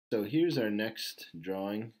So here's our next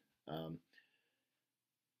drawing. Um,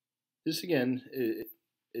 this again,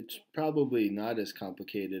 it's probably not as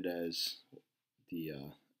complicated as the uh,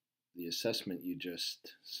 the assessment you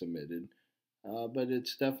just submitted, but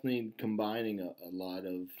it's definitely combining a lot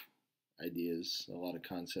of ideas, a lot of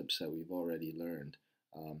concepts that we've already learned.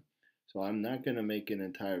 Um, so I'm not going to make an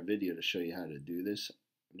entire video to show you how to do this.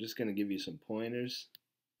 I'm just going to give you some pointers,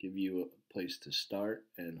 give you a place to start,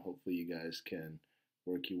 and hopefully you guys can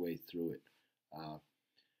work your way through it. Uh,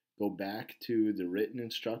 Go back to the written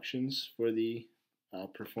instructions for the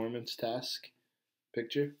performance task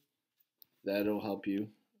picture. That'll help you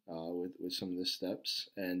with some of the steps.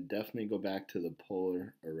 And definitely go back to the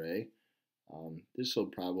polar array. This will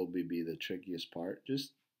probably be the trickiest part.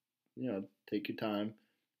 Just, take your time,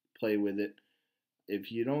 play with it.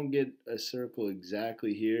 If you don't get a circle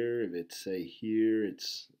exactly here, if it's, say, here,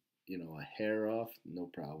 it's, a hair off, no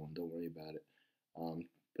problem. Don't worry about it.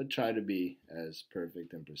 But try to be as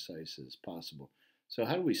perfect and precise as possible. So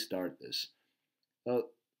how do we start this? Well,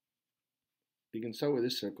 you can start with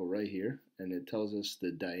this circle right here, and it tells us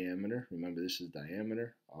the diameter. Remember, this is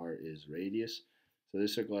diameter, r is radius. So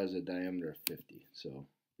this circle has a diameter of 50. So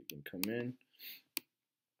we can come in,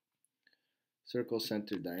 circle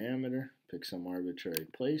center diameter, pick some arbitrary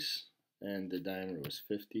place, and the diameter was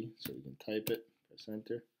 50, so we can type it, press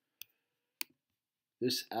enter.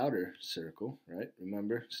 This outer circle, right,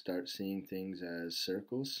 remember, start seeing things as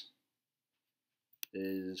circles,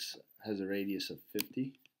 has a radius of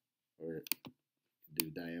 50, or do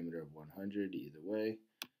diameter of 100, either way.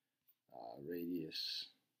 Radius,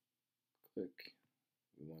 click,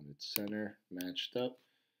 we want its center matched up,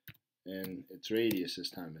 and its radius this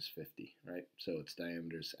time is 50, right? So its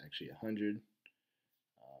diameter is actually 100.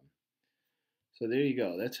 So there you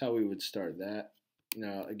go. That's how we would start that.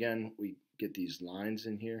 Now, again, we get these lines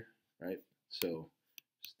in here, right? So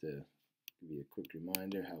just to give you a quick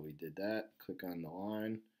reminder how we did that, click on the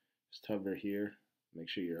line, just hover here, make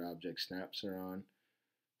sure your object snaps are on.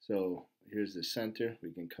 So here's the center.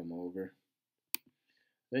 We can come over.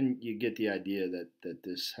 Then you get the idea that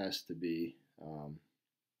this has to be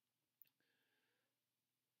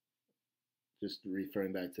just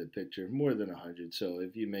referring back to the picture, more than 100. So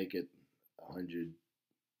if you make it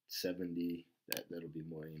 170, that'll be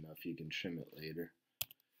more than enough. You can trim it later.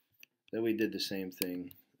 Then we did the same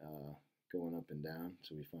thing going up and down.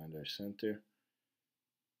 So we find our center,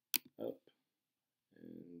 up,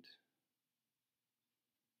 and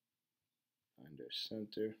find our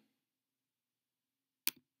center,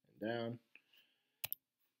 and down.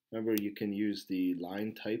 Remember, you can use the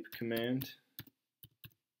line type command.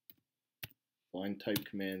 Line type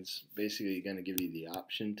commands basically going to give you the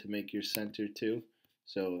option to make your center too.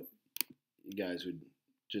 So you guys would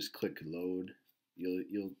just click load.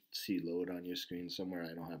 You'll see load on your screen somewhere.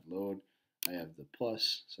 I don't have load. I have the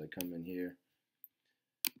plus, so I come in here.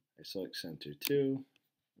 I select center 2.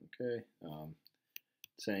 Okay.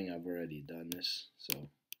 Saying I've already done this, so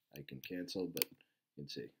I can cancel, but you can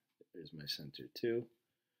see there's my center 2.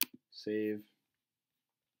 Save.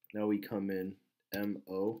 Now we come in.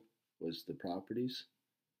 MO was the properties.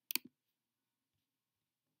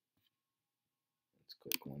 Let's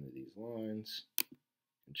click one of these lines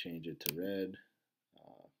and change it to red.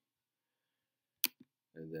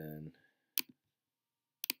 And then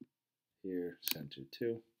here, center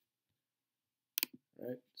 2. All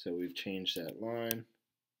right, so we've changed that line to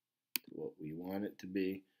what we want it to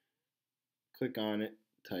be. Click on it,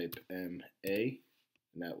 type MA, and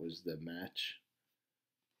that was the match.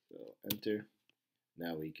 So enter.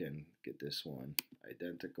 Now we can get this one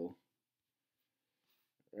identical.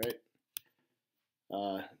 All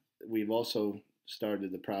right. We've also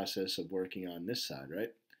started the process of working on this side,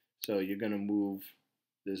 right? So you're going to move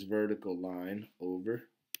this vertical line over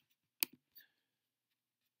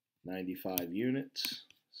 95 units.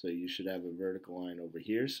 So you should have a vertical line over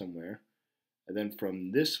here somewhere. And then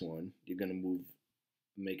from this one, you're going to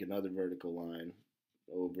make another vertical line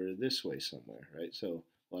over this way somewhere, right? So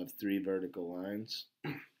we'll have 3 vertical lines.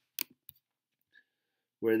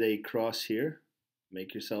 Where they cross here,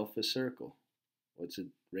 make yourself a circle. What's the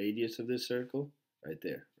radius of this circle? Right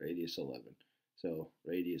there, radius 11. So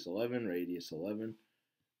radius 11, radius 11.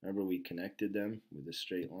 Remember, we connected them with a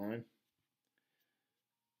straight line.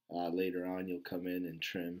 Later on, you'll come in and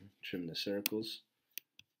trim the circles.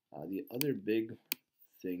 The other big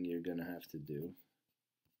thing you're going to have to do,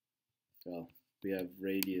 well, we have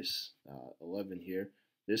radius 11 here.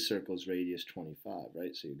 This circle is radius 25,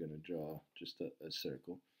 right? So you're going to draw just a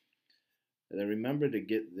circle. And then remember to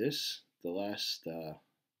get this, the last,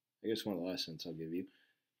 I guess one of the last hints I'll give you,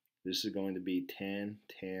 This is going to be tan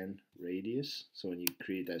radius. So when you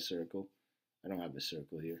create that circle, I don't have a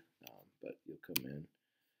circle here, but you'll come in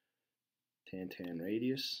tan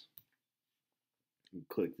radius. You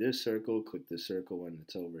click this circle when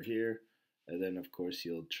it's over here, and then of course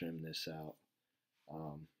you'll trim this out.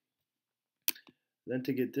 Then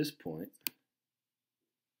to get this point,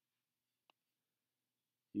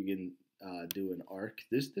 you can do an arc.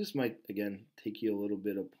 This might again take you a little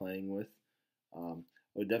bit of playing with. I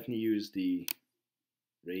would definitely use the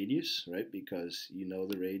radius, right? Because you know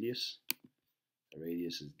the radius. The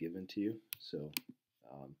radius is given to you, so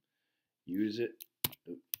use it.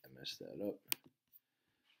 Oop, I messed that up.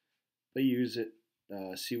 But use it.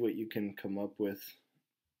 See what you can come up with.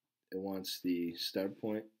 It wants the start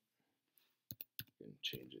point. You can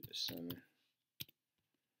change it to center.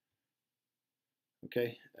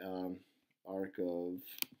 Okay, arc of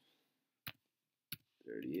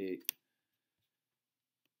 38.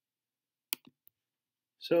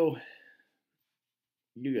 So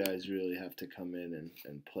you guys really have to come in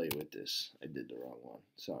and play with this. I did the wrong one.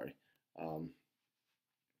 Sorry.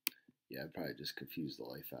 Yeah, I probably just confused the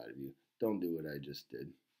life out of you. Don't do what I just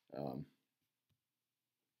did.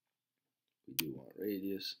 We do want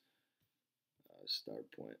radius,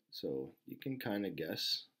 start point. So you can kind of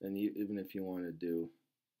guess, and even if you want to do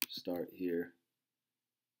start here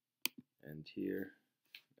and here.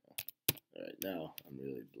 All right, now I'm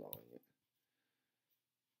really blowing it.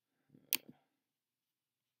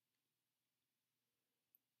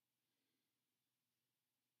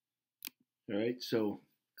 All right, so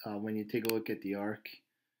when you take a look at the arc,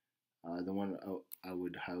 the one I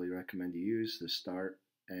would highly recommend you use, the start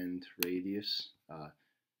and radius.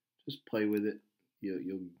 Just play with it.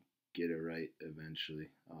 You'll get it right eventually.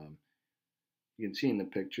 You can see in the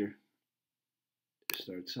picture, it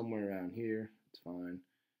starts somewhere around here. It's fine.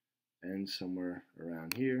 Ends somewhere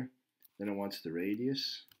around here. Then it wants the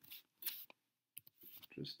radius,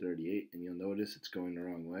 which is 38, and you'll notice it's going the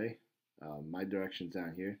wrong way. My direction's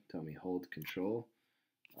down here. Tell me hold control.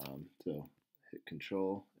 So hit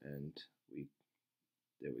control, and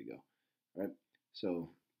there we go. All right. So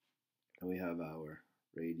we have our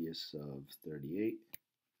radius of 38.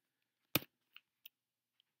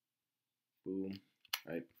 Boom.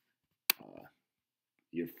 Right.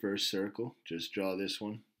 Your first circle, just draw this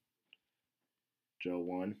one. Draw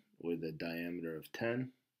one with a diameter of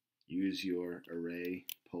 10. Use your array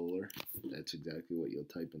polar. That's exactly what you'll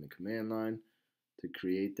type in the command line to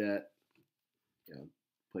create that.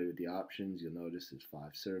 Play with the options. You'll notice there's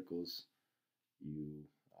 5 circles. You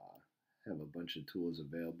have a bunch of tools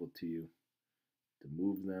available to you to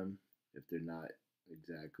move them if they're not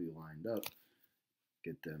exactly lined up.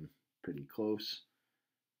 Get them pretty close.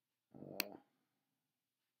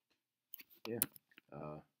 Yeah.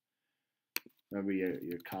 Remember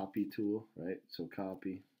your copy tool, right? So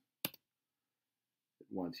copy. It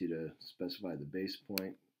wants you to specify the base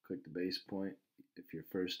point. Click the base point. If your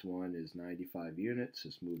first one is 95 units,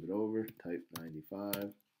 just move it over. Type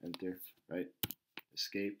 95. Enter. Right.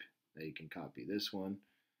 Escape. Now you can copy this one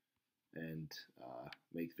and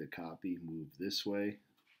make the copy move this way.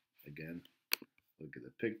 Again, look at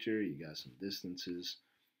the picture. You got some distances.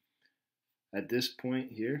 At this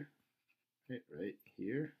point here, right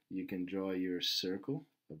here, you can draw your circle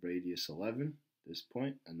of radius 11. This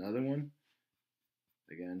point, another one.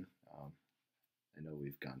 Again, I know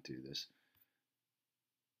we've gone through this.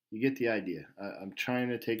 You get the idea. I'm trying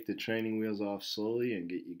to take the training wheels off slowly and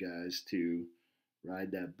get you guys to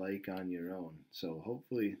ride that bike on your own. So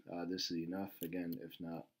hopefully this is enough. Again, if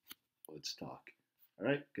not, let's talk. All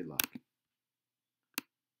right, good luck.